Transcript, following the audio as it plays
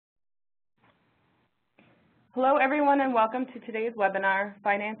Hello everyone and welcome to today's webinar,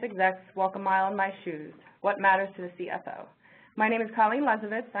 Finance Execs Walk a Mile in My Shoes, What Matters to the CFO. My name is Colleen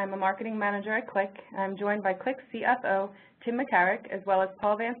Lezovitz. I'm a marketing manager at Qlik. I'm joined by Qlik CFO, Tim MacCarrick, as well as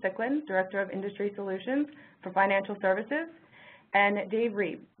Paul Van Siclen, Director of Industry Solutions for Financial Services, and Dave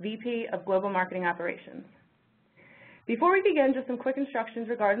Reeb, VP of Global Marketing Operations. Before we begin, just some quick instructions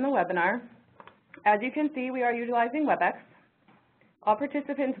regarding the webinar. As you can see, we are utilizing WebEx. All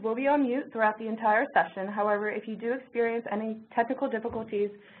participants will be on mute throughout the entire session. However, if you do experience any technical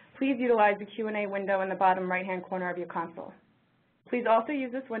difficulties, please utilize the Q&A window in the bottom right-hand corner of your console. Please also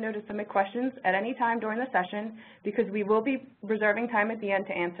use this window to submit questions at any time during the session because we will be reserving time at the end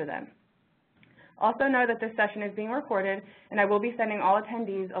to answer them. Also know that this session is being recorded, and I will be sending all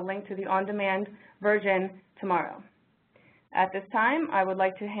attendees a link to the on-demand version tomorrow. At this time, I would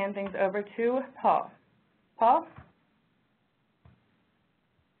like to hand things over to Paul. Paul?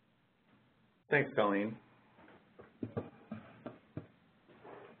 Thanks, Colleen.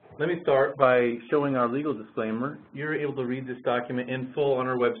 Let me start by showing our legal disclaimer. You're able to read this document in full on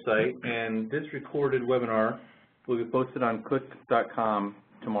our website, and this recorded webinar will be posted on Qlik.com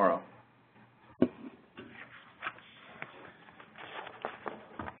tomorrow.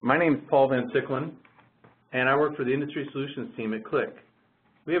 My name is Paul Van Siclen, and I work for the Industry Solutions team at Qlik.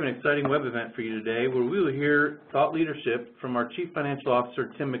 We have an exciting web event for you today where we will hear thought leadership from our Chief Financial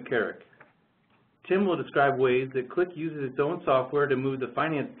Officer, Tim MacCarrick. Tim will describe ways that Qlik uses its own software to move the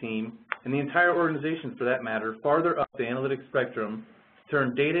finance team, and the entire organization for that matter, farther up the analytics spectrum to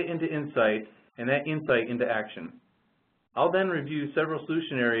turn data into insight and that insight into action. I'll then review several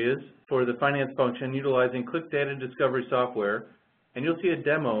solution areas for the finance function utilizing Qlik Data Discovery software, and you'll see a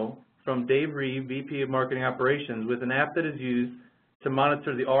demo from Dave Reeb, VP of Marketing Operations, with an app that is used to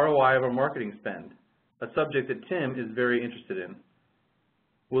monitor the ROI of our marketing spend, a subject that Tim is very interested in.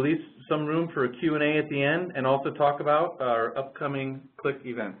 We'll leave some room for a Q&A at the end and also talk about our upcoming Qlik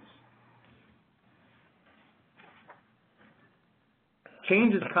events.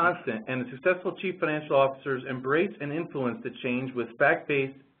 Change is constant, and the successful Chief Financial Officers embrace and influence the change with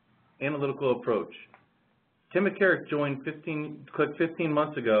fact-based analytical approach. Tim MacCarrick joined Qlik 15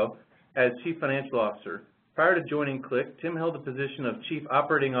 months ago as Chief Financial Officer. Prior to joining Qlik, Tim held the position of Chief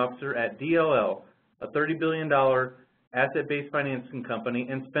Operating Officer at DLL, a $30 billion asset-based financing company,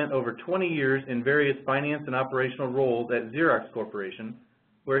 and spent over 20 years in various finance and operational roles at Xerox Corporation,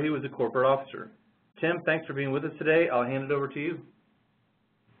 where he was a corporate officer. Tim, thanks for being with us today. I'll hand it over to you.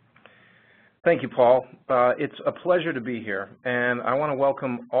 Thank you, Paul. It's a pleasure to be here, and I want to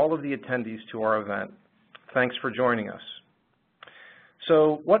welcome all of the attendees to our event. Thanks for joining us.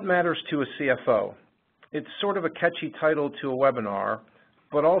 So, what matters to a CFO? It's sort of a catchy title to a webinar,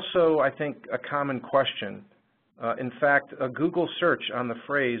 but also, I think, a common question. In fact, a Google search on the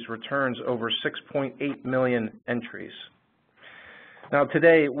phrase returns over 6.8 million entries. Now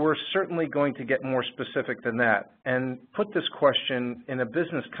today, we're certainly going to get more specific than that and put this question in a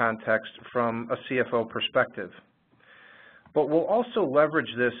business context from a CFO perspective. But we'll also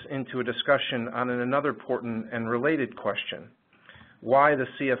leverage this into a discussion on another important and related question, why the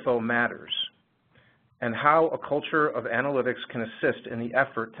CFO matters, and how a culture of analytics can assist in the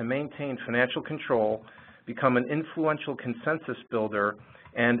effort to maintain financial control, become an influential consensus builder,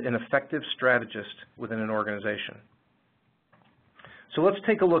 and an effective strategist within an organization. So let's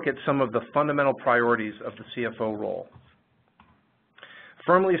take a look at some of the fundamental priorities of the CFO role.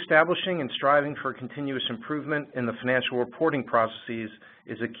 Firmly establishing and striving for continuous improvement in the financial reporting processes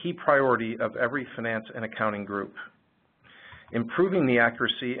is a key priority of every finance and accounting group. Improving the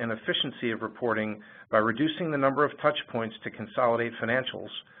accuracy and efficiency of reporting by reducing the number of touch points to consolidate financials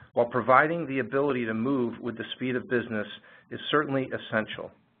while providing the ability to move with the speed of business is certainly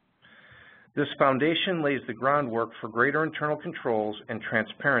essential. This foundation lays the groundwork for greater internal controls and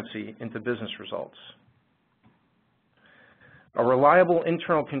transparency into business results. A reliable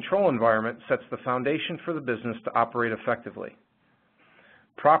internal control environment sets the foundation for the business to operate effectively.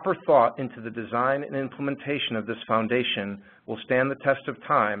 Proper thought into the design and implementation of this foundation will stand the test of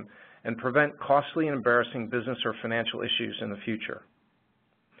time and prevent costly and embarrassing business or financial issues in the future.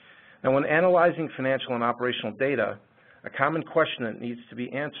 Now, when analyzing financial and operational data, a common question that needs to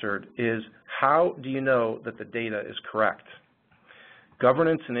be answered is, how do you know that the data is correct?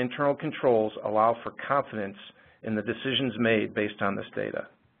 Governance and internal controls allow for confidence in the decisions made based on this data.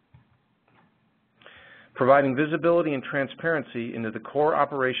 Providing visibility and transparency into the core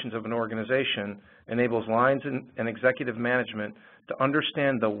operations of an organization enables lines and executive management to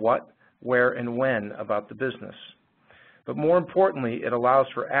understand the what, where, and when about the business. But more importantly, it allows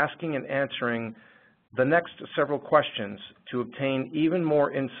for asking and answering the next several questions to obtain even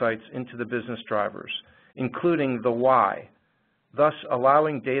more insights into the business drivers, including the why, thus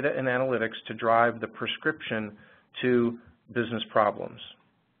allowing data and analytics to drive the prescription to business problems.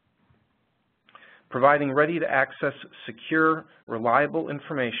 Providing ready-to-access, secure, reliable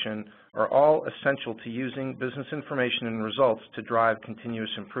information are all essential to using business information and results to drive continuous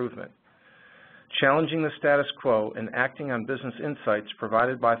improvement. Challenging the status quo and acting on business insights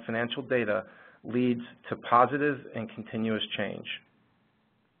provided by financial data leads to positive and continuous change.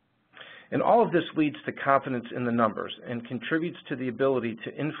 And all of this leads to confidence in the numbers and contributes to the ability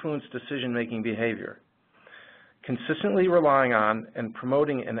to influence decision-making behavior. Consistently relying on and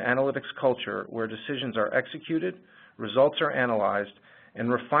promoting an analytics culture where decisions are executed, results are analyzed,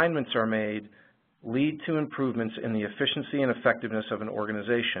 and refinements are made lead to improvements in the efficiency and effectiveness of an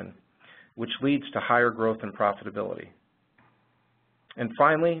organization, which leads to higher growth and profitability. And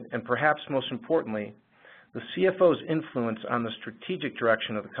finally, and perhaps most importantly, the CFO's influence on the strategic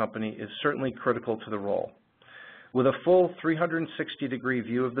direction of the company is certainly critical to the role. With a full 360-degree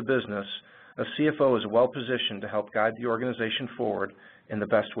view of the business, a CFO is well positioned to help guide the organization forward in the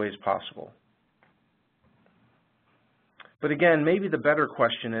best ways possible. But again, maybe the better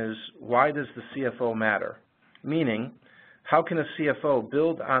question is, why does the CFO matter? Meaning, how can a CFO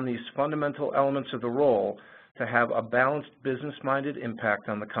build on these fundamental elements of the role to have a balanced business-minded impact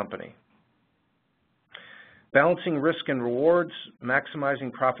on the company? Balancing risk and rewards,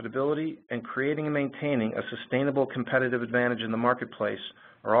 maximizing profitability, and creating and maintaining a sustainable competitive advantage in the marketplace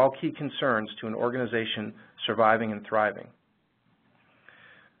are all key concerns to an organization surviving and thriving.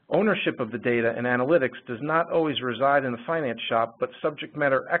 Ownership of the data and analytics does not always reside in the finance shop, but subject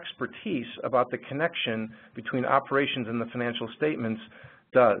matter expertise about the connection between operations and the financial statements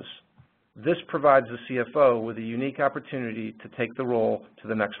does. This provides the CFO with a unique opportunity to take the role to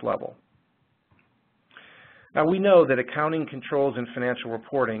the next level. Now, we know that accounting controls and financial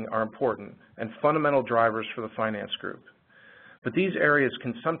reporting are important and fundamental drivers for the finance group. But these areas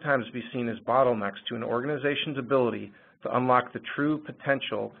can sometimes be seen as bottlenecks to an organization's ability to unlock the true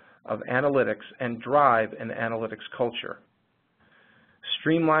potential of analytics and drive an analytics culture.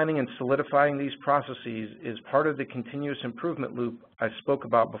 Streamlining and solidifying these processes is part of the continuous improvement loop I spoke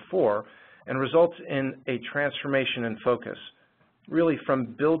about before and results in a transformation in focus, really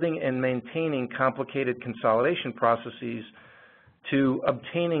from building and maintaining complicated consolidation processes to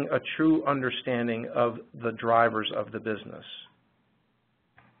obtaining a true understanding of the drivers of the business.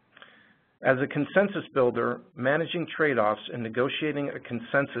 As a consensus builder, managing trade-offs and negotiating a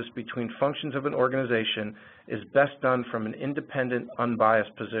consensus between functions of an organization is best done from an independent,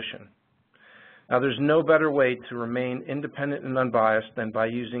 unbiased position. Now, there's no better way to remain independent and unbiased than by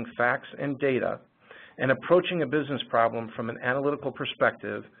using facts and data and approaching a business problem from an analytical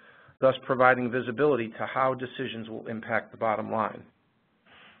perspective, thus providing visibility to how decisions will impact the bottom line.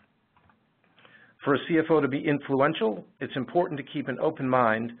 For a CFO to be influential, it's important to keep an open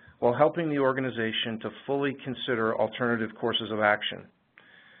mind while helping the organization to fully consider alternative courses of action.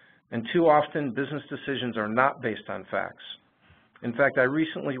 And too often, business decisions are not based on facts. In fact, I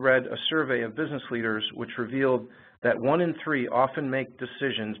recently read a survey of business leaders which revealed that 1 in 3 often make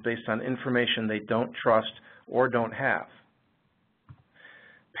decisions based on information they don't trust or don't have.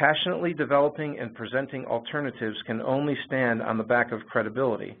 Passionately developing and presenting alternatives can only stand on the back of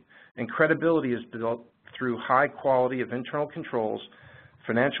credibility, and credibility is built through high quality of internal controls,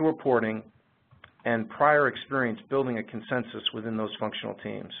 financial reporting, and prior experience building a consensus within those functional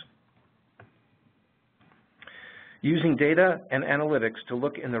teams. Using data and analytics to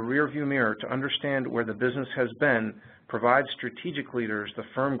look in the rearview mirror to understand where the business has been provides strategic leaders the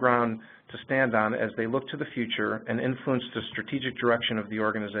firm ground to stand on as they look to the future and influence the strategic direction of the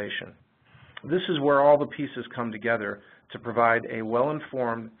organization. This is where all the pieces come together to provide a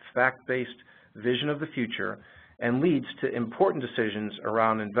well-informed, fact-based vision of the future and leads to important decisions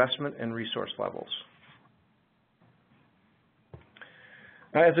around investment and resource levels.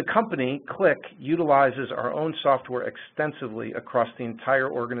 Now, as a company, Qlik utilizes our own software extensively across the entire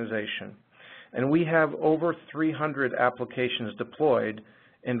organization, and we have over 300 applications deployed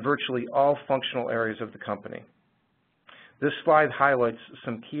in virtually all functional areas of the company. This slide highlights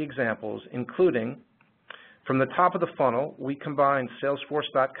some key examples, including, from the top of the funnel, we combine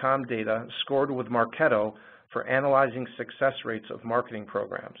Salesforce.com data scored with Marketo for analyzing success rates of marketing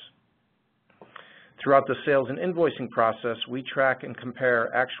programs. Throughout the sales and invoicing process, we track and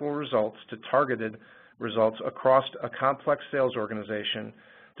compare actual results to targeted results across a complex sales organization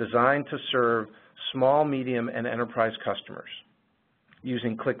designed to serve small, medium, and enterprise customers.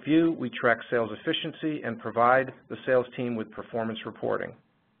 Using QlikView, we track sales efficiency and provide the sales team with performance reporting.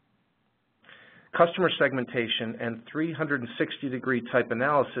 Customer segmentation and 360-degree type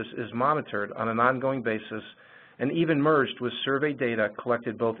analysis is monitored on an ongoing basis and even merged with survey data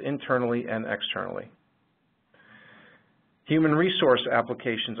collected both internally and externally. Human resource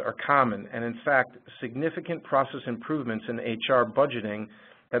applications are common, and in fact, significant process improvements in HR budgeting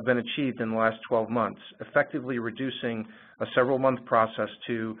have been achieved in the last 12 months, effectively reducing a several-month process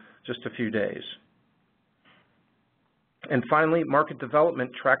to just a few days. And finally, market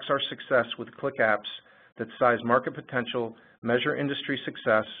development tracks our success with Qlik apps that size market potential, measure industry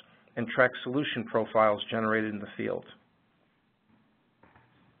success, and track solution profiles generated in the field.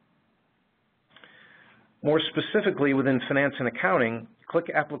 More specifically, within finance and accounting,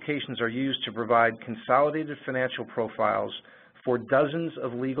 Qlik applications are used to provide consolidated financial profiles for dozens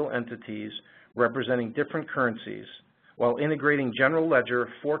of legal entities representing different currencies, while integrating general ledger,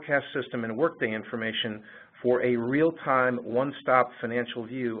 forecast system, and workday information for a real-time, one-stop financial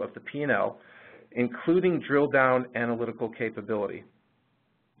view of the P&L, including drill-down analytical capability.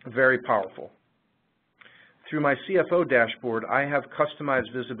 Very powerful. Through my CFO dashboard, I have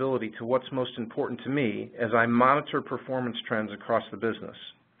customized visibility to what's most important to me as I monitor performance trends across the business.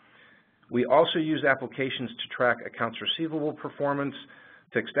 We also use applications to track accounts receivable performance,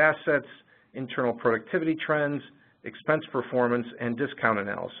 fixed assets, internal productivity trends, expense performance, and discount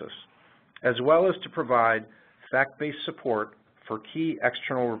analysis, as well as to provide fact-based support for key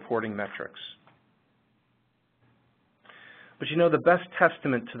external reporting metrics. But you know, the best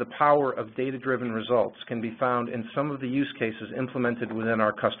testament to the power of data-driven results can be found in some of the use cases implemented within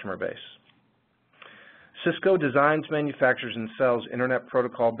our customer base. Cisco designs, manufactures, and sells Internet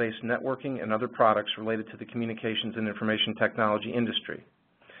Protocol-based networking and other products related to the communications and information technology industry.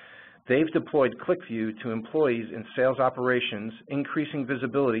 They've deployed QlikView to employees in sales operations, increasing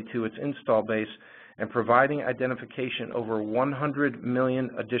visibility to its install base and providing identification over 100 million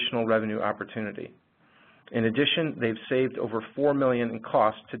additional revenue opportunity. In addition, they've saved over $4 million in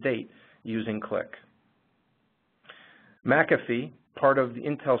costs to date using Qlik. McAfee, part of the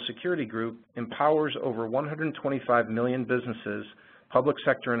Intel Security Group, empowers over 125 million businesses, public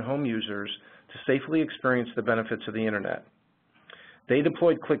sector, and home users to safely experience the benefits of the Internet. They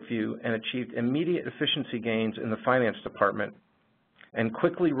deployed QlikView and achieved immediate efficiency gains in the finance department and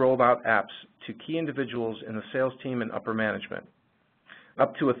quickly rolled out apps to key individuals in the sales team and upper management,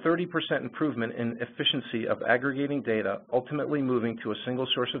 up to a 30% improvement in efficiency of aggregating data, ultimately moving to a single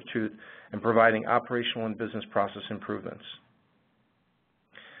source of truth and providing operational and business process improvements.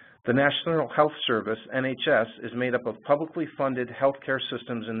 The National Health Service, NHS, is made up of publicly funded healthcare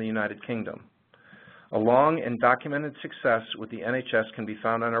systems in the United Kingdom. A long and documented success with the NHS can be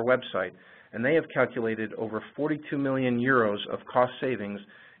found on our website, and they have calculated over 42 million euros of cost savings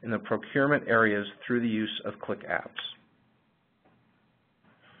in the procurement areas through the use of Qlik apps.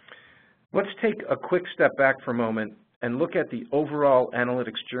 Let's take a quick step back for a moment and look at the overall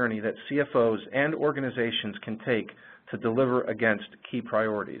analytics journey that CFOs and organizations can take to deliver against key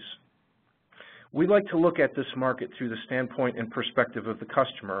priorities. We like to look at this market through the standpoint and perspective of the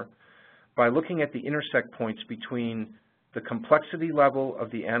customer by looking at the intersect points between the complexity level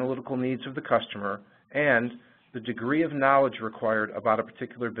of the analytical needs of the customer and the degree of knowledge required about a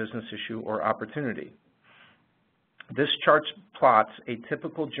particular business issue or opportunity. This chart plots a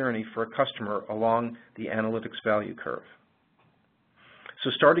typical journey for a customer along the analytics value curve. So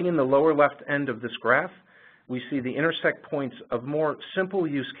starting in the lower left end of this graph, we see the intersect points of more simple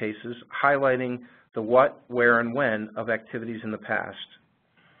use cases highlighting the what, where, and when of activities in the past.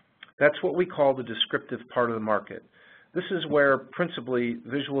 That's what we call the descriptive part of the market. This is where principally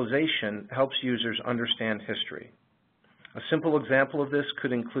visualization helps users understand history. A simple example of this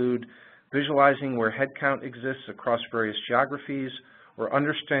could include visualizing where headcount exists across various geographies, or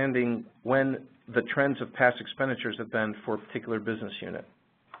understanding when the trends of past expenditures have been for a particular business unit.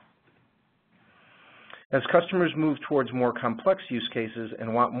 As customers move towards more complex use cases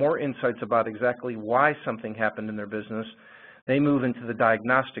and want more insights about exactly why something happened in their business, they move into the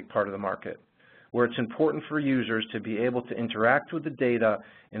diagnostic part of the market, where it's important for users to be able to interact with the data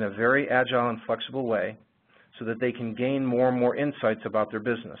in a very agile and flexible way so that they can gain more and more insights about their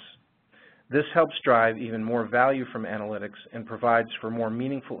business. This helps drive even more value from analytics and provides for more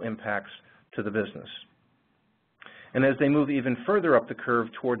meaningful impacts to the business. And as they move even further up the curve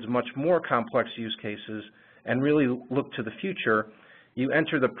towards much more complex use cases and really look to the future, you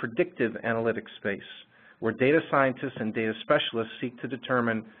enter the predictive analytics space, where data scientists and data specialists seek to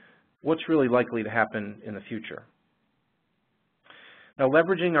determine what's really likely to happen in the future. Now,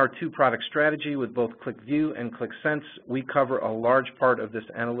 leveraging our two-product strategy with both QlikView and QlikSense, we cover a large part of this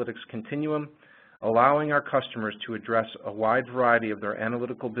analytics continuum, allowing our customers to address a wide variety of their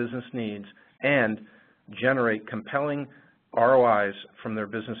analytical business needs and generate compelling ROIs from their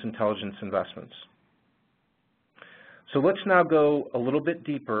business intelligence investments. So let's now go a little bit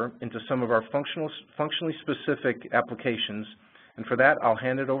deeper into some of our functionally specific applications, and for that I'll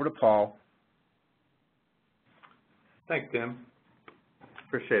hand it over to Paul. Thanks, Tim.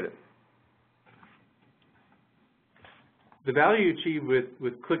 Appreciate it. The value achieved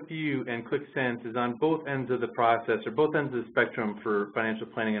with Qlik View and Qlik Sense is on both ends of the process, or both ends of the spectrum for financial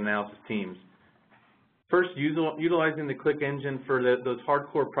planning and analysis teams. First, utilizing the Qlik engine for those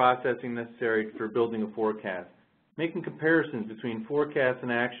hardcore processing necessary for building a forecast, making comparisons between forecast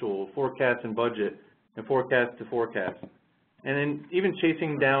and actual, forecast and budget, and forecast to forecast, and then even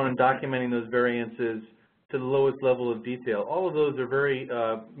chasing down and documenting those variances to the lowest level of detail. All of those are very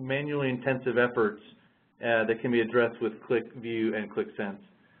manually intensive efforts that can be addressed with Qlik View and Qlik Sense.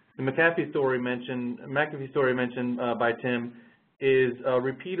 The McAfee story mentioned by Tim is a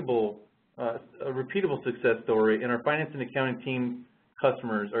repeatable success story, and our finance and accounting team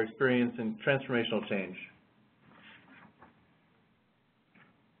customers are experiencing transformational change.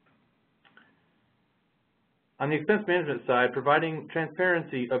 On the expense management side, providing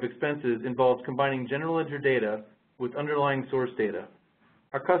transparency of expenses involves combining general ledger data with underlying source data.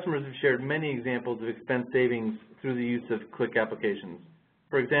 Our customers have shared many examples of expense savings through the use of Qlik applications.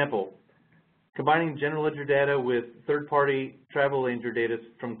 For example, combining general ledger data with third-party travel ledger data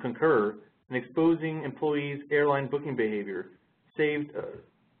from Concur and exposing employees' airline booking behavior saved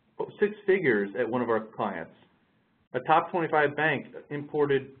 6 figures at one of our clients. A top 25 bank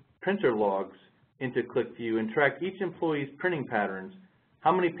imported printer logs into Qlik View and tracked each employee's printing patterns,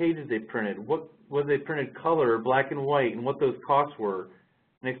 how many pages they printed, whether they printed color, black and white, and what those costs were.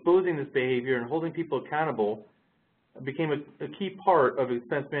 And exposing this behavior and holding people accountable became a key part of the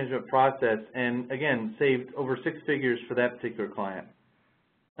expense management process, and again, saved over 6 figures for that particular client.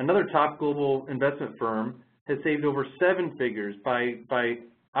 Another top global investment firm has saved over 7 figures by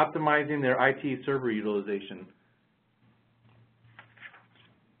optimizing their IT server utilization.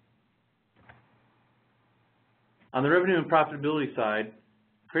 On the revenue and profitability side,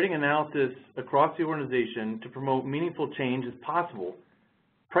 creating analysis across the organization to promote meaningful change is possible.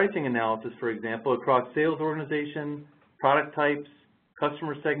 Pricing analysis, for example, across sales organization, product types,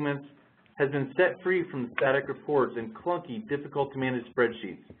 customer segments, has been set free from static reports and clunky, difficult to manage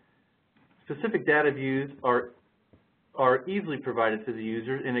spreadsheets. Specific data views are easily provided to the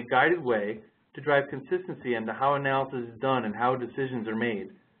user in a guided way to drive consistency into how analysis is done and how decisions are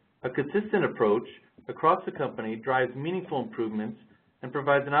made. A consistent approach across the company drives meaningful improvements and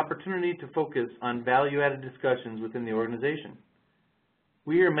provides an opportunity to focus on value-added discussions within the organization.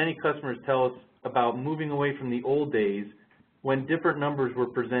 We hear many customers tell us about moving away from the old days when different numbers were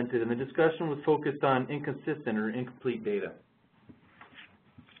presented and the discussion was focused on inconsistent or incomplete data.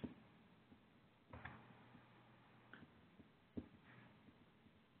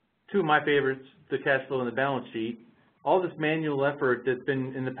 Two of my favorites, the cash flow and the balance sheet. All this manual effort that's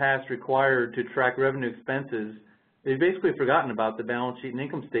been in the past required to track revenue expenses, they've basically forgotten about the balance sheet and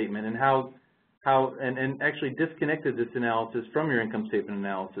income statement and and actually disconnected this analysis from your income statement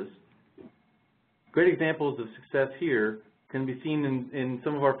analysis. Great examples of success here can be seen in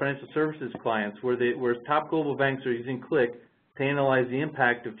some of our financial services clients where top global banks are using Qlik to analyze the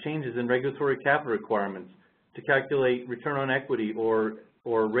impact of changes in regulatory capital requirements to calculate return on equity or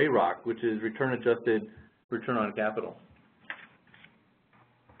RAROC, which is return-adjusted return on capital.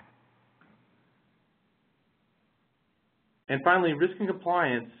 And finally, risk and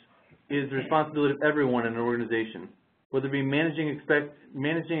compliance is the responsibility of everyone in an organization, whether it be managing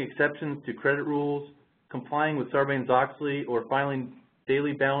exceptions to credit rules, complying with Sarbanes-Oxley, or filing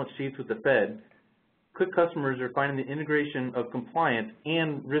daily balance sheets with the Fed. Qlik customers are finding the integration of compliance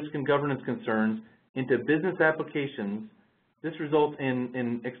and risk and governance concerns into business applications. This results in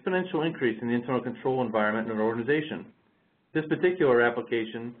an exponential increase in the internal control environment in an organization. This particular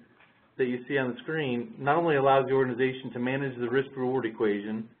application that you see on the screen not only allows the organization to manage the risk-reward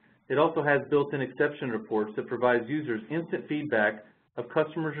equation, it also has built-in exception reports that provides users instant feedback of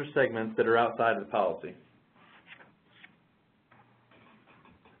customers or segments that are outside of the policy.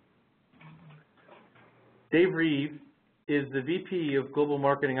 Dave Reeve is the VP of Global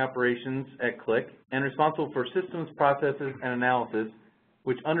Marketing Operations at Qlik and responsible for systems, processes, and analysis,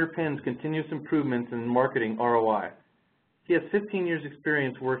 which underpins continuous improvements in marketing ROI. He has 15 years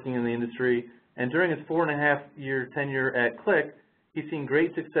experience working in the industry, and during his 4.5-year tenure at Qlik, he's seen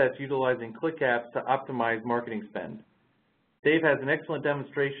great success utilizing Qlik apps to optimize marketing spend. Dave has an excellent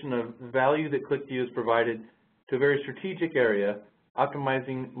demonstration of the value that Qlik View has provided to a very strategic area,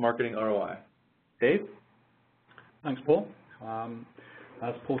 optimizing marketing ROI. Dave? Thanks, Paul.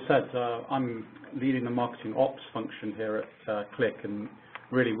 As Paul said, I'm leading the marketing ops function here at Qlik, and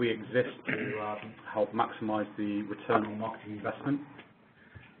really we exist to help maximize the return on marketing investment.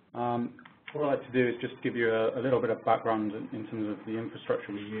 What I'd like to do is just give you a little bit of background in terms of the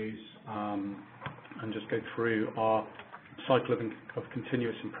infrastructure we use, and just go through our cycle of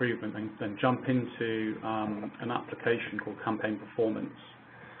continuous improvement, and then jump into an application called Campaign Performance,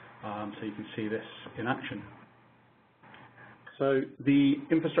 so you can see this in action. So the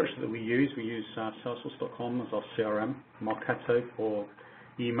infrastructure that we use Salesforce.com as our CRM, Marketo for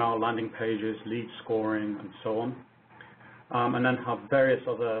email, landing pages, lead scoring, and so on, and then have various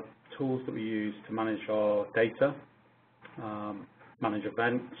other tools that we use to manage our data, manage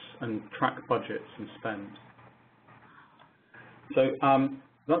events, and track budgets and spend. So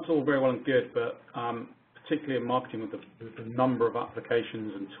that's all very well and good, but particularly in marketing with the number of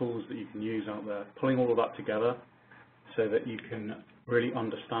applications and tools that you can use out there, pulling all of that together so that you can really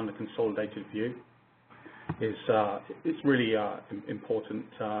understand a consolidated view it's really important,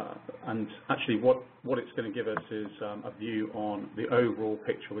 and actually what it's going to give us is a view on the overall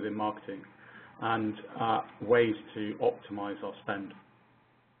picture within marketing and ways to optimize our spend.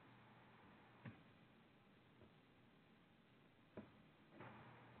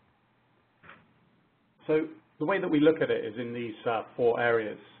 So the way that we look at it is in these 4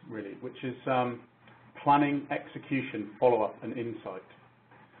 areas, really, which is planning, execution, follow-up, and insight.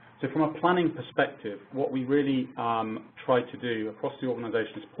 So from a planning perspective, what we really try to do across the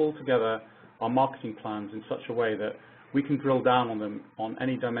organization is pull together our marketing plans in such a way that we can drill down on them on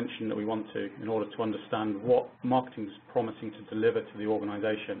any dimension that we want to in order to understand what marketing is promising to deliver to the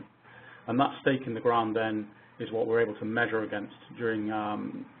organization. And that stake in the ground then is what we're able to measure against during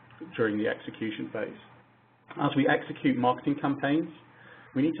the execution phase. As we execute marketing campaigns,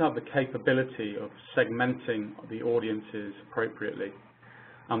 we need to have the capability of segmenting the audiences appropriately.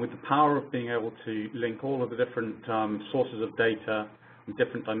 And with the power of being able to link all of the different sources of data and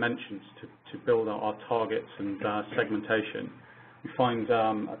different dimensions to build out our targets and segmentation, we find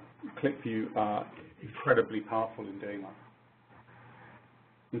QlikView incredibly powerful in doing that.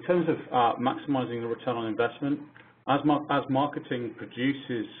 In terms of maximizing the return on investment, as marketing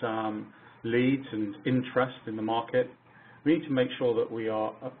produces leads and interest in the market, we need to make sure that we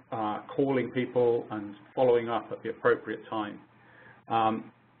are calling people and following up at the appropriate time.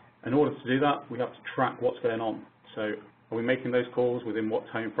 In order to do that, we have to track what's going on. So are we making those calls within what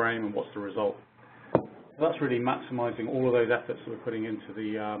time frame and what's the result? That's really maximizing all of those efforts that we're putting into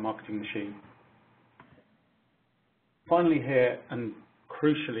the marketing machine. Finally here, and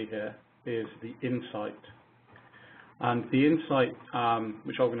crucially here, is the insight. And the insight,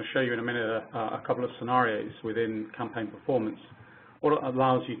 which I'm going to show you in a minute, a couple of scenarios within Campaign Performance, what it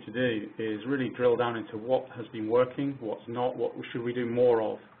allows you to do is really drill down into what has been working, what's not, what should we do more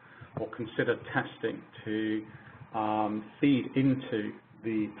of, or consider testing to feed into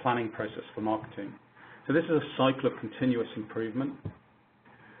the planning process for marketing. So this is a cycle of continuous improvement.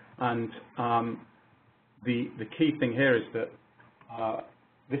 And the key thing here is that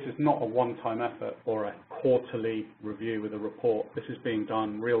this is not a one-time effort or a quarterly review with a report. This is being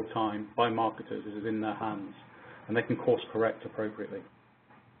done real time by marketers. This is in their hands, and they can course correct appropriately.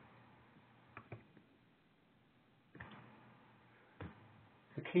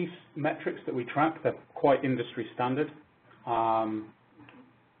 The key metrics that we track, they're quite industry standard.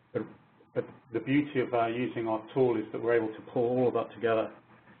 But the beauty of using our tool is that we're able to pull all of that together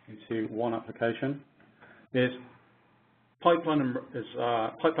into one application. Is pipeline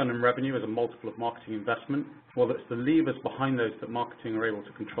and revenue as a multiple of marketing investment. Well, it's the levers behind those that marketing are able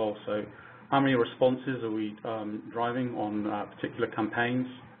to control. So how many responses are we driving on particular campaigns?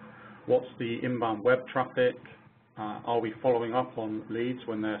 What's the inbound web traffic? Are we following up on leads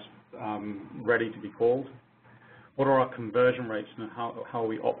when they're ready to be called? What are our conversion rates and how are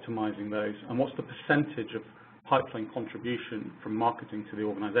we optimizing those? And what's the percentage of pipeline contribution from marketing to the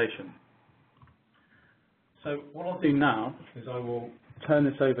organization? So what I'll do now is I will turn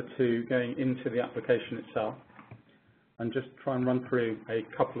this over to going into the application itself and just try and run through a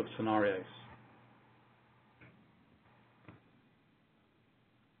couple of scenarios.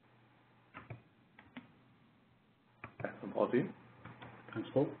 Audio. Thanks,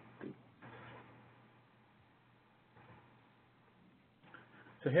 Paul.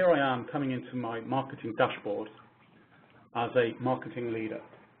 So here I am coming into my marketing dashboard as a marketing leader.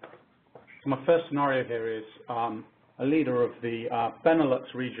 So my first scenario here is a leader of the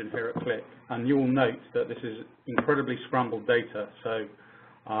Benelux region here at Qlik, and you'll note that this is incredibly scrambled data. So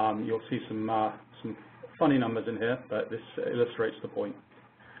you'll see some funny numbers in here, but this illustrates the point.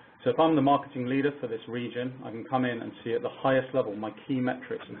 So if I'm the marketing leader for this region, I can come in and see at the highest level my key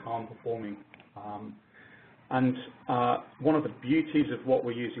metrics and how I'm performing. One of the beauties of what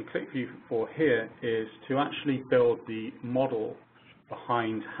we're using Qlik for here is to actually build the model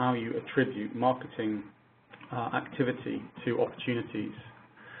behind how you attribute marketing activity to opportunities.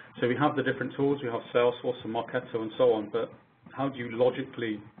 So we have the different tools, we have Salesforce and Marketo and so on, but how do you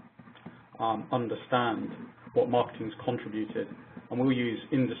logically understand what marketing's contributed? And we'll use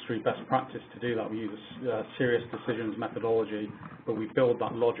industry best practice to do that. We use a serious decisions methodology, but we build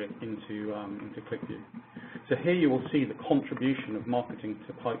that logic into Qlik. So here you will see the contribution of marketing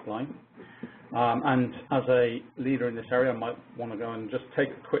to pipeline. And as a leader in this area, I might want to go and just take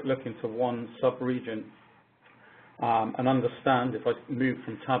a quick look into one sub-region and understand, if I move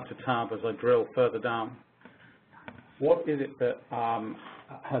from tab to tab as I drill further down, what is it that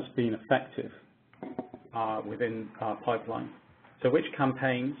has been effective within pipeline? So which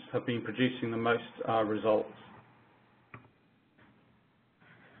campaigns have been producing the most results?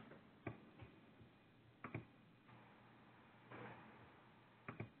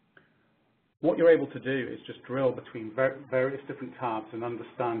 What you're able to do is just drill between various different tabs and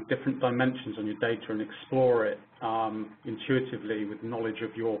understand different dimensions on your data and explore it intuitively with knowledge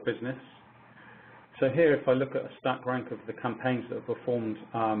of your business. So here, if I look at a stack rank of the campaigns that have performed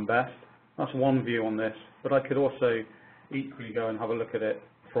best, that's one view on this, but I could also equally go and have a look at it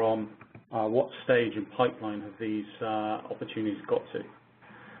from what stage in pipeline have these opportunities got to.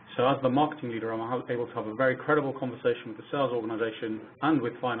 So as the marketing leader, I'm able to have a very credible conversation with the sales organization and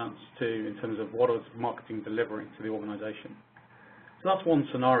with finance too, in terms of what is marketing delivering to the organization. So that's one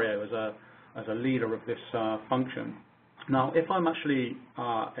scenario as a leader of this function. Now, if I'm actually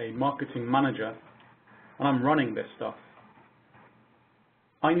a marketing manager and I'm running this stuff,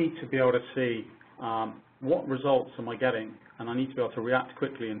 I need to be able to see what results am I getting, and I need to be able to react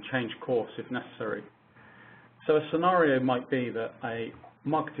quickly and change course if necessary. So a scenario might be that a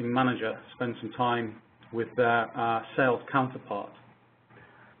marketing manager spends some time with their sales counterpart.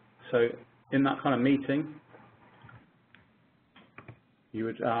 So in that kind of meeting, you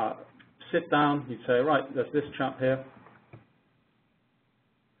would sit down, you'd say, right, there's this chap here.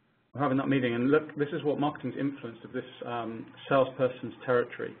 We're having that meeting, and look, this is what marketing's influence of this salesperson's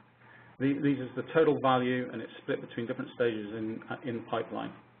territory. These is the total value, and it's split between different stages in the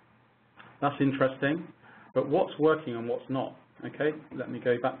pipeline. That's interesting, but what's working and what's not? Okay, let me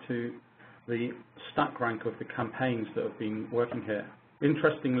go back to the stack rank of the campaigns that have been working here.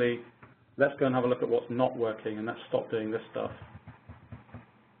 Interestingly, let's go and have a look at what's not working, and let's stop doing this stuff.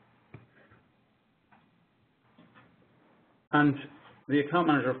 And the account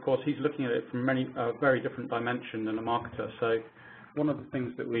manager, of course, he's looking at it from a very different dimension than a marketer. So one of the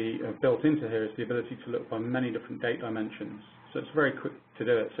things that we have built into here is the ability to look by many different data dimensions. So it's very quick to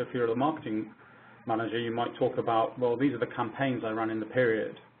do it. So if you're a marketing manager, you might talk about, well, these are the campaigns I ran in the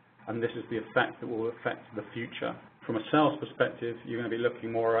period, and this is the effect that will affect the future. From a sales perspective, you're going to be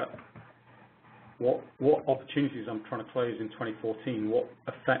looking more at what opportunities I'm trying to close in 2014, what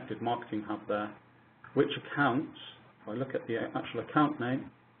effect did marketing have there, which accounts, if I look at the actual account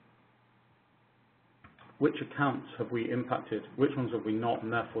name, which accounts have we impacted, which ones have we not,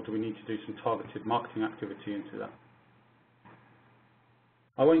 and therefore do we need to do some targeted marketing activity into that.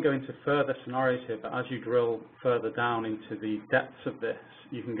 I won't go into further scenarios here, but as you drill further down into the depths of this,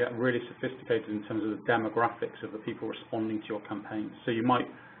 you can get really sophisticated in terms of the demographics of the people responding to your campaigns. So you might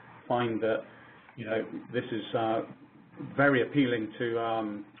find that, you know, this is very appealing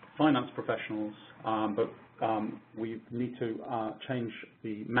to finance professionals, but we need to change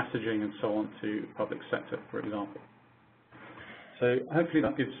the messaging and so on to public sector, for example. So hopefully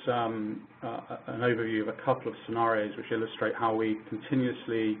that gives an overview of a couple of scenarios which illustrate how we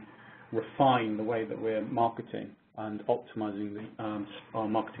continuously refine the way that we're marketing and optimizing our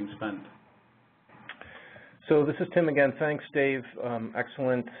marketing spend. So this is Tim again. Thanks, Dave.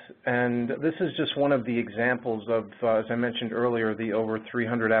 Excellent. And this is just one of the examples of, as I mentioned earlier, the over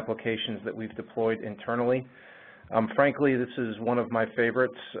 300 applications that we've deployed internally. Frankly, this is one of my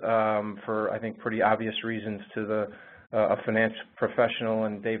favorites for, I think, pretty obvious reasons to a finance professional,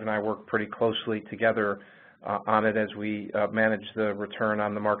 and Dave and I work pretty closely together on it as we manage the return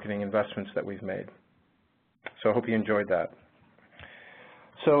on the marketing investments that we've made. So I hope you enjoyed that.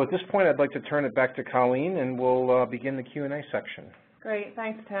 So at this point, I'd like to turn it back to Colleen, and we'll begin the Q&A section. Great.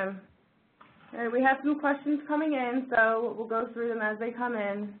 Thanks, Tim. All right, we have some questions coming in, so we'll go through them as they come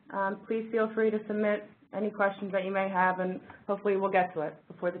in. Please feel free to submit any questions that you may have, and hopefully we'll get to it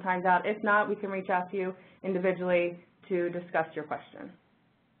before the time's out. If not, we can reach out to you individually to discuss your question.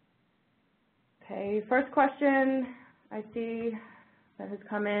 Okay, first question, I see that has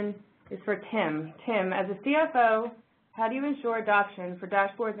come in is for Tim. Tim, as a CFO, how do you ensure adoption for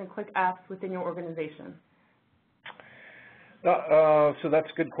dashboards and Qlik apps within your organization? So that's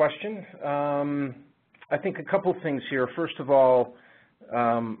a good question. I think a couple things here. First of all,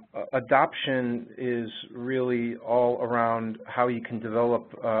 adoption is really all around how you can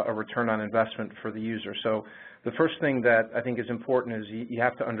develop a return on investment for the user. So the first thing that I think is important is you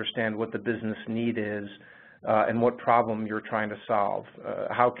have to understand what the business need is and what problem you're trying to solve.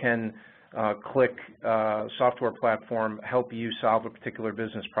 How can Qlik software platform help you solve a particular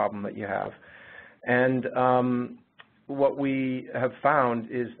business problem that you have? And what we have found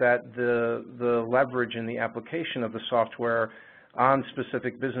is that the leverage in the application of the software on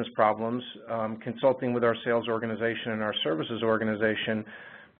specific business problems, consulting with our sales organization and our services organization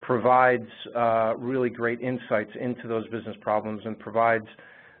provides really great insights into those business problems and provides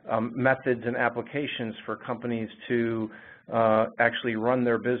methods and applications for companies to actually run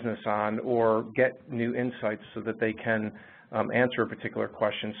their business on or get new insights so that they can answer a particular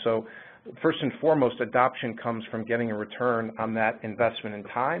question. So first and foremost, adoption comes from getting a return on that investment in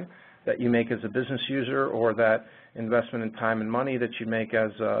time that you make as a business user or that investment in time and money that you make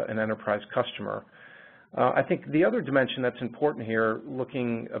as an enterprise customer. I think the other dimension that's important here,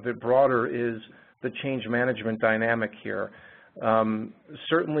 looking a bit broader, is the change management dynamic here.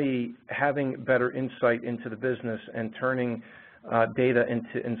 Certainly having better insight into the business and turning data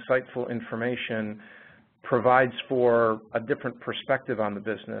into insightful information provides for a different perspective on the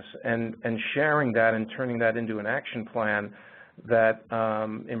business, and sharing that and turning that into an action plan that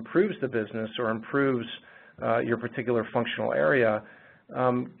improves the business or improves your particular functional area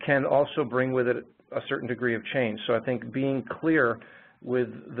can also bring with it a certain degree of change. So I think being clear with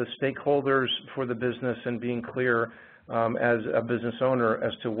the stakeholders for the business and being clear as a business owner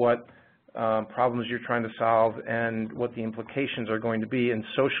as to what problems you're trying to solve and what the implications are going to be, and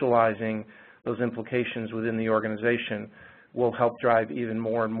socializing those implications within the organization will help drive even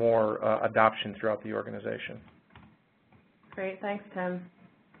more and more adoption throughout the organization. Great, thanks, Tim.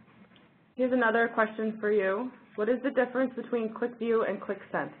 Here's another question for you. What is the difference between QlikView and Qlik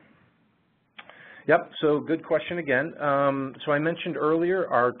Sense? Yep, so good question again. So I mentioned earlier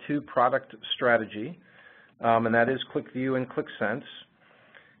our two-product strategy, and that is QlikView and Qlik Sense.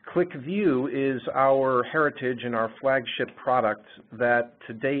 QlikView is our heritage and our flagship product that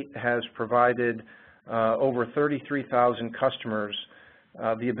to date has provided over 33,000 customers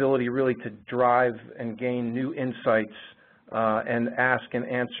the ability really to drive and gain new insights and ask and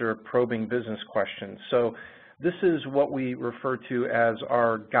answer probing business questions. So this is what we refer to as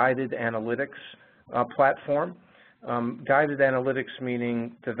our guided analytics platform. Guided analytics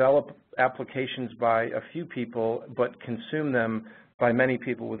meaning develop applications by a few people but consume them by many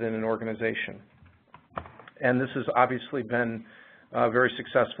people within an organization. And this has obviously been very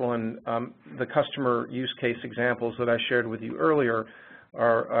successful, and the customer use case examples that I shared with you earlier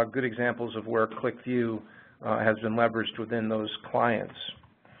are good examples of where QlikView has been leveraged within those clients.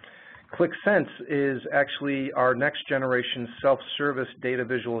 Qlik Sense is actually our next generation self-service data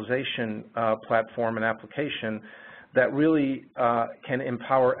visualization platform and application that really can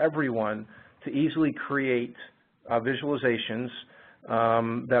empower everyone to easily create visualizations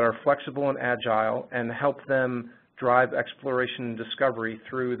that are flexible and agile and help them drive exploration and discovery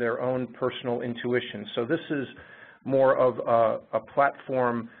through their own personal intuition. So this is more of a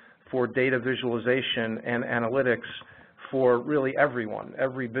platform for data visualization and analytics for really everyone,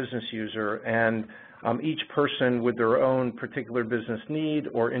 every business user, and each person with their own particular business need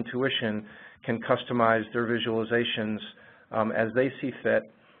or intuition can customize their visualizations as they see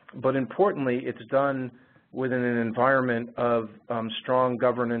fit. But importantly, it's done within an environment of strong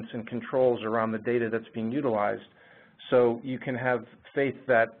governance and controls around the data that's being utilized. So you can have faith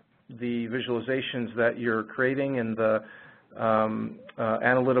that the visualizations that you're creating and the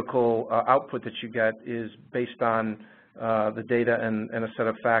analytical output that you get is based on the data and a set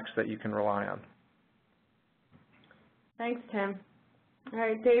of facts that you can rely on. Thanks, Tim. All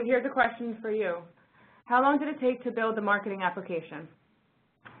right, Dave, here's a question for you. How long did it take to build the marketing application?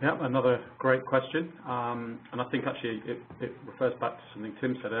 Yeah, another great question. And I think actually it refers back to something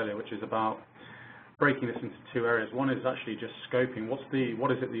Tim said earlier, which is about breaking this into two areas. One is actually just scoping.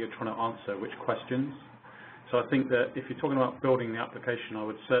 What is it that you're trying to answer, which questions? So I think that if you're talking about building the application, I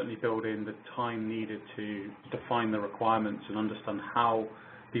would certainly build in the time needed to define the requirements and understand how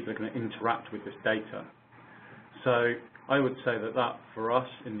people are going to interact with this data. So I would say that for us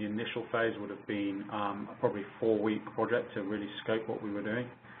in the initial phase would have been a probably 4-week project to really scope what we were doing.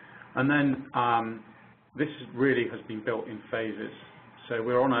 And then this really has been built in phases. So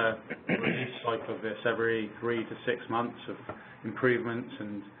we're on a release cycle of this every 3 to 6 months of improvements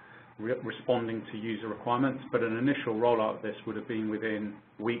and responding to user requirements. But an initial rollout of this would have been within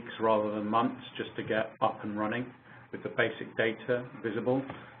weeks rather than months, just to get up and running with the basic data visible.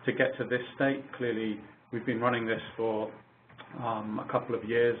 To get to this state, clearly we've been running this for a couple of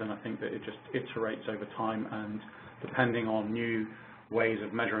years, and I think that it just iterates over time, and depending on new ways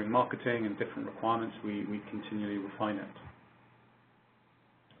of measuring marketing and different requirements, we continually refine it.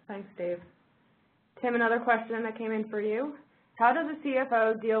 Thanks, Dave. Tim, another question that came in for you. How does a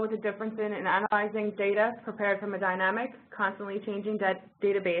CFO deal with the difference in analyzing data prepared from a dynamic, constantly changing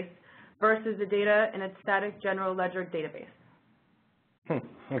database versus the data in a static general ledger database?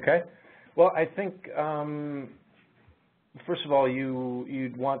 Okay. Well, I think, first of all,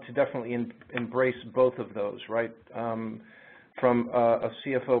 you'd want to definitely embrace both of those, right? From a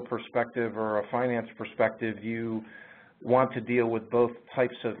CFO perspective or a finance perspective, you want to deal with both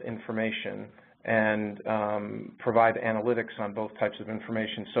types of information and provide analytics on both types of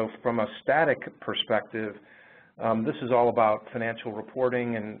information. So from a static perspective, this is all about financial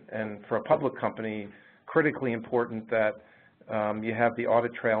reporting, and for a public company, critically important that you have the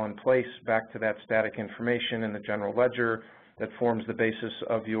audit trail in place back to that static information in the general ledger that forms the basis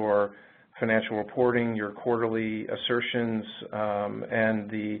of your financial reporting, your quarterly assertions, and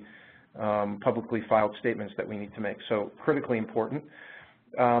the publicly filed statements that we need to make. So critically important.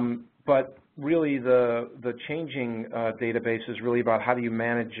 But really the changing database is really about how do you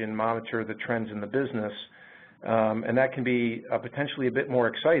manage and monitor the trends in the business. And that can be potentially a bit more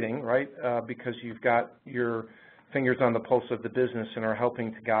exciting, right, because you've got your fingers on the pulse of the business and are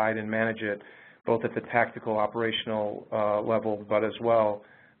helping to guide and manage it both at the tactical, operational level, but as well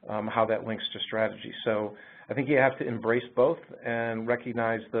how that links to strategy. So I think you have to embrace both and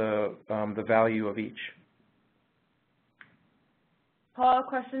recognize the value of each. Paul, a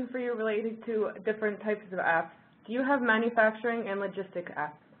question for you related to different types of apps. Do you have manufacturing and logistic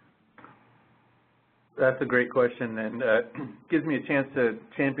apps? That's a great question, and gives me a chance to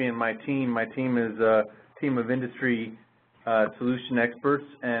champion my team. My team is a team of industry solution experts,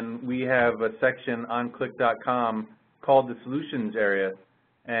 and we have a section on Qlik.com called the Solutions area.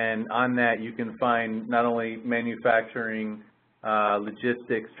 And on that, you can find not only manufacturing,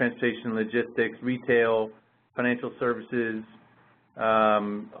 logistics, transportation logistics, retail, financial services,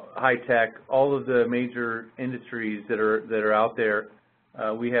 high tech, all of the major industries that are out there.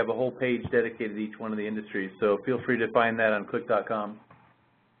 We have a whole page dedicated to each one of the industries, so feel free to find that on Qlik.com.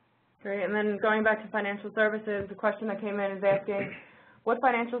 Great, and then going back to financial services, the question that came in is asking, what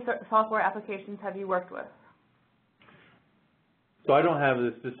financial software applications have you worked with? So I don't have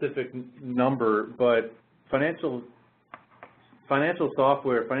the specific number, but financial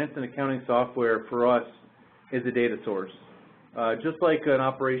software, finance and accounting software for us is a data source. Just like an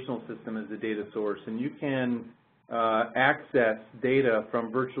operational system is a data source, and you can access data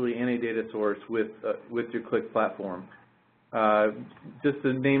from virtually any data source with your Qlik platform. Just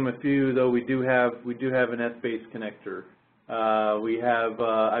to name a few, though, we do have an S-based connector.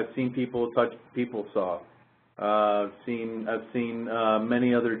 I've seen people touch PeopleSoft. I've seen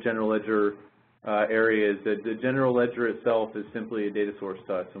many other general ledger areas. The general ledger itself is simply a data source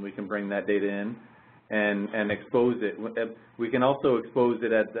to us, and we can bring that data in and expose it. We can also expose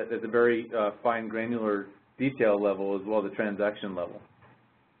it at the very fine granular detail level as well as the transaction level.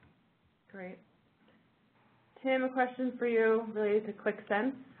 Great. Tim, a question for you related to Qlik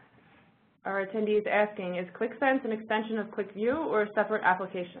Sense. Our attendee is asking, is Qlik Sense an extension of QlikView or a separate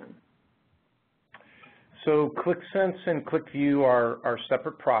application? So Qlik Sense and QlikView are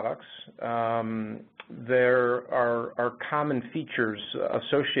separate products. There are common features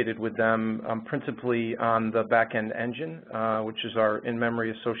associated with them, principally on the back-end engine, which is our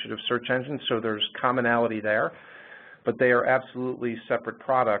in-memory associative search engine, so there's commonality there. But they are absolutely separate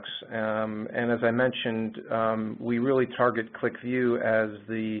products. And as I mentioned, we really target QlikView as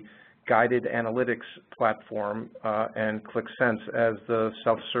the guided analytics platform and Qlik Sense as the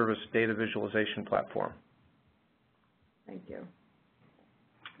self-service data visualization platform. Thank you.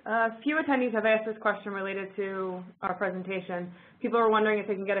 A few attendees have asked this question related to our presentation. People are wondering if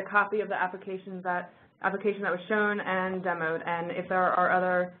they can get a copy of the application that was shown and demoed, and if there are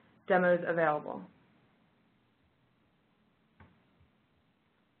other demos available.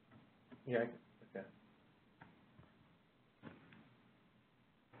 Yeah, okay.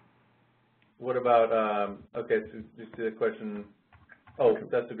 What about, okay, so just a question. Oh,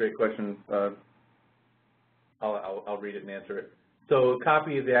 that's a great question. I'll read it and answer it. So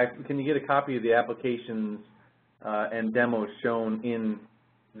can you get a copy of the applications and demos shown in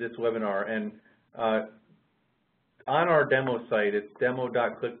this webinar? And on our demo site, it's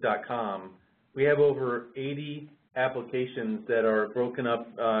demo.qlik.com, we have over 80 applications that are broken up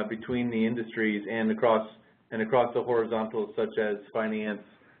between the industries and across the horizontals, such as finance,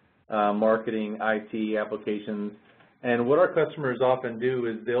 marketing, IT applications. And what our customers often do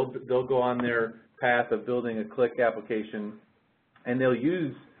is they'll go on their path of building a Qlik application, and they'll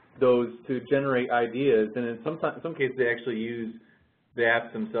use those to generate ideas, and in some cases they actually use the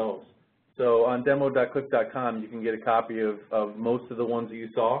apps themselves. So on demo.qlik.com you can get a copy of most of the ones that you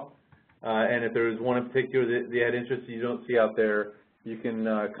saw, and if there's one in particular that you had interest you don't see out there, you can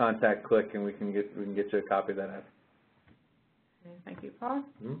contact Qlik and we can get you a copy of that app. Okay, thank you, Paul.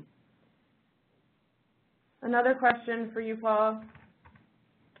 Mm-hmm. Another question for you, Paul.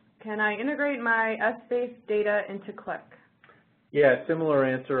 Can I integrate my S-Base data into Qlik? Yeah, similar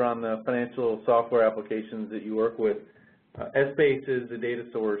answer on the financial software applications that you work with. S-Base is the data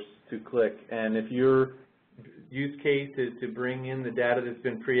source to Qlik, and if your use case is to bring in the data that's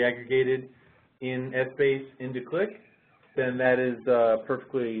been pre-aggregated in S-Base into Qlik, then that is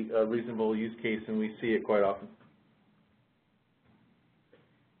perfectly a reasonable use case, and we see it quite often.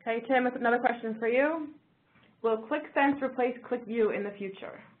 Okay, Tim, another question for you. Will QlikSense replace QlikView in the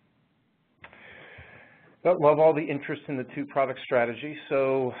future? I love all the interest in the two product strategy.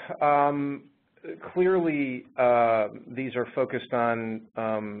 So clearly these are focused on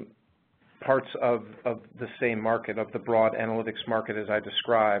parts of the same market, of the broad analytics market as I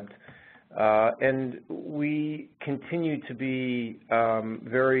described. And we continue to be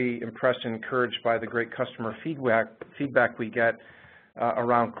very impressed and encouraged by the great customer feedback we get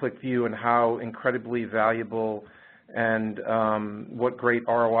around QlikView and how incredibly valuable and what great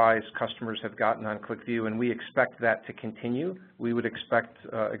ROIs customers have gotten on QlikView, and we expect that to continue. We would expect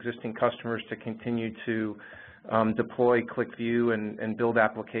existing customers to continue to deploy QlikView and build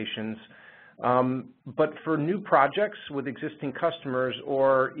applications. But for new projects with existing customers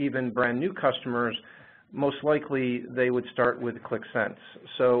or even brand new customers, most likely they would start with QlikSense.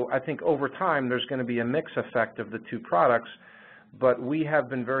 So I think over time there's going to be a mix effect of the two products, but we have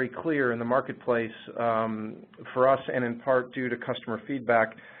been very clear in the marketplace for us and in part due to customer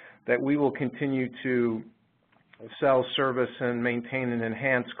feedback that we will continue to sell, service, and maintain and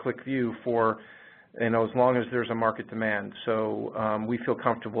enhance QlikView for as long as there's a market demand. So we feel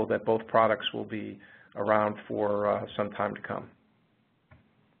comfortable that both products will be around for some time to come.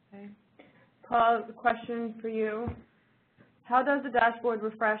 Okay. Paul, a question for you. How does the dashboard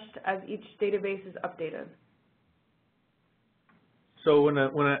refresh as each database is updated? So when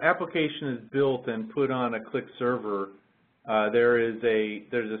an application is built and put on a Qlik server, there's a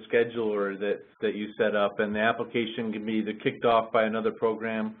scheduler that you set up, and the application can be either kicked off by another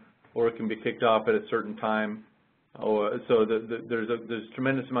program or it can be kicked off at a certain time. So there's a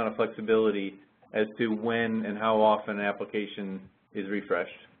tremendous amount of flexibility as to when and how often an application is refreshed.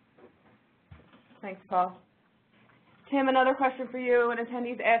 Thanks, Paul. Tim, another question for you. An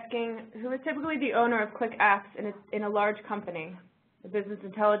attendee is asking, who is typically the owner of Qlik apps in a large company? The business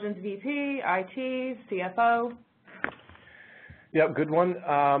intelligence VP, IT, CFO? Yeah, good one.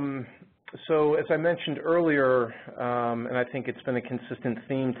 So as I mentioned earlier, and I think it's been a consistent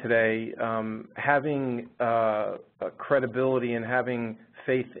theme today, having credibility and having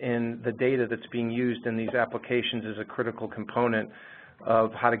faith in the data that's being used in these applications is a critical component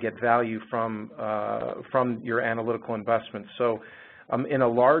of how to get value from your analytical investments. So in a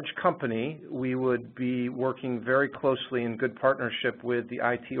large company, we would be working very closely in good partnership with the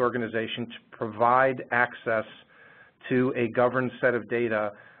IT organization to provide access to a governed set of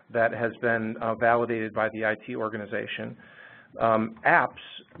data that has been validated by the IT organization. Apps,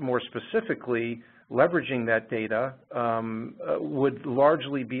 more specifically, leveraging that data would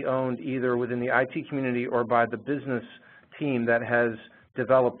largely be owned either within the IT community or by the business team that has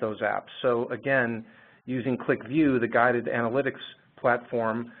developed those apps. So again, using QlikView, the guided analytics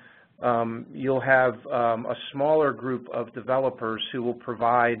platform, you'll have a smaller group of developers who will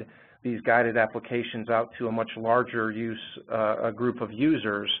provide these guided applications out to a much larger a group of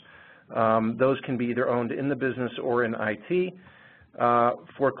users. Those can be either owned in the business or in IT.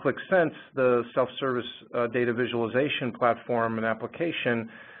 For QlikSense, the self-service data visualization platform and application,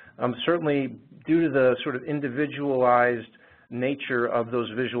 certainly due to the sort of individualized nature of those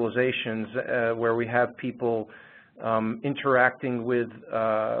visualizations where we have people interacting with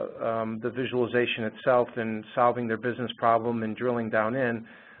the visualization itself and solving their business problem and drilling down in,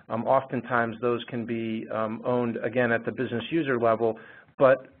 oftentimes those can be owned, again, at the business user level,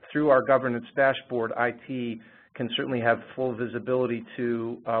 but through our governance dashboard, IT can certainly have full visibility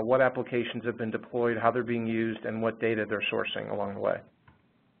to what applications have been deployed, how they're being used, and what data they're sourcing along the way.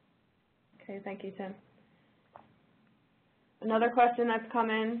 Okay, thank you, Tim. Another question that's come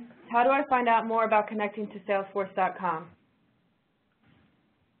in, how do I find out more about connecting to Salesforce.com?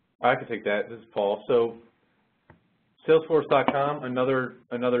 I can take that. This is Paul. So Salesforce.com,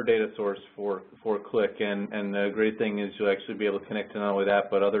 another data source for Qlik, and the great thing is you'll actually be able to connect to not only that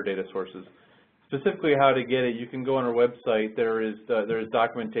but other data sources. Specifically how to get it, you can go on our website. There is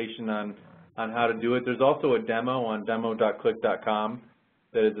documentation on how to do it. There's also a demo on demo.qlik.com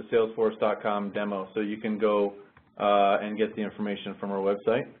that is a Salesforce.com demo, so you can go and get the information from our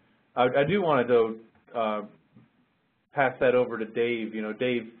website. I do want to, though, pass that over to Dave. You know,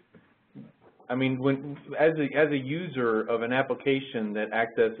 Dave, I mean, as a user of an application that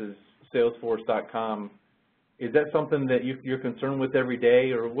accesses Salesforce.com, is that something that you're concerned with every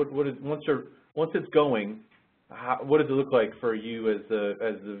day, or once it's going, what does it look like for you at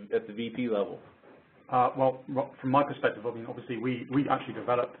the VP level? Well, from my perspective, I mean, obviously we actually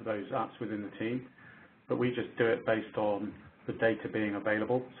developed those apps within the team, but we just do it based on the data being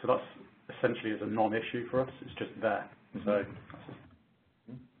available. So that's essentially is a non-issue for us. It's just there. So.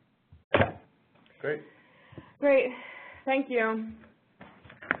 Great. Great. Thank you.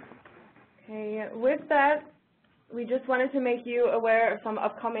 Okay. With that, we just wanted to make you aware of some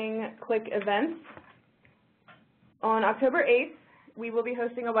upcoming Qlik events. On October 8th, we will be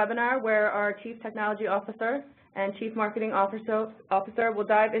hosting a webinar where our Chief Technology Officer and Chief Marketing Officer will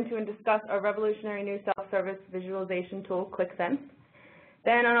dive into and discuss our revolutionary new self-service visualization tool, Qlik Sense.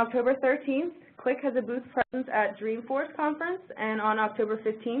 Then on October 13th, Qlik has a booth presence at Dreamforce Conference, and on October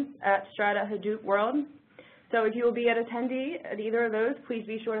 15th at Strata Hadoop World. So if you will be an attendee at either of those, please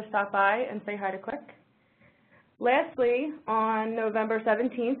be sure to stop by and say hi to Qlik. Lastly, on November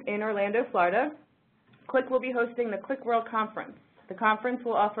 17th in Orlando, Florida, Qlik will be hosting the Qlik World Conference. The conference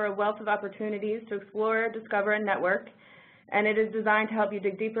will offer a wealth of opportunities to explore, discover, and network, and it is designed to help you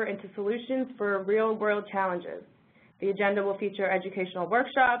dig deeper into solutions for real-world challenges. The agenda will feature educational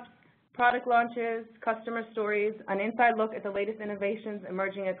workshops, product launches, customer stories, an inside look at the latest innovations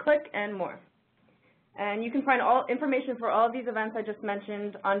emerging at Qlik, and more. And you can find all information for all of these events I just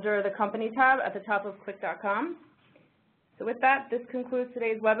mentioned under the Company tab at the top of Qlik.com. So with that, this concludes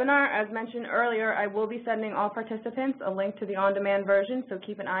today's webinar. As mentioned earlier, I will be sending all participants a link to the on-demand version, so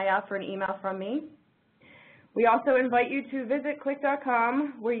keep an eye out for an email from me. We also invite you to visit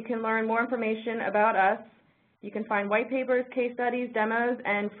Qlik.com, where you can learn more information about us. You can find white papers, case studies, demos,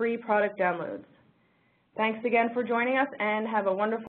 and free product downloads. Thanks again for joining us, and have a wonderful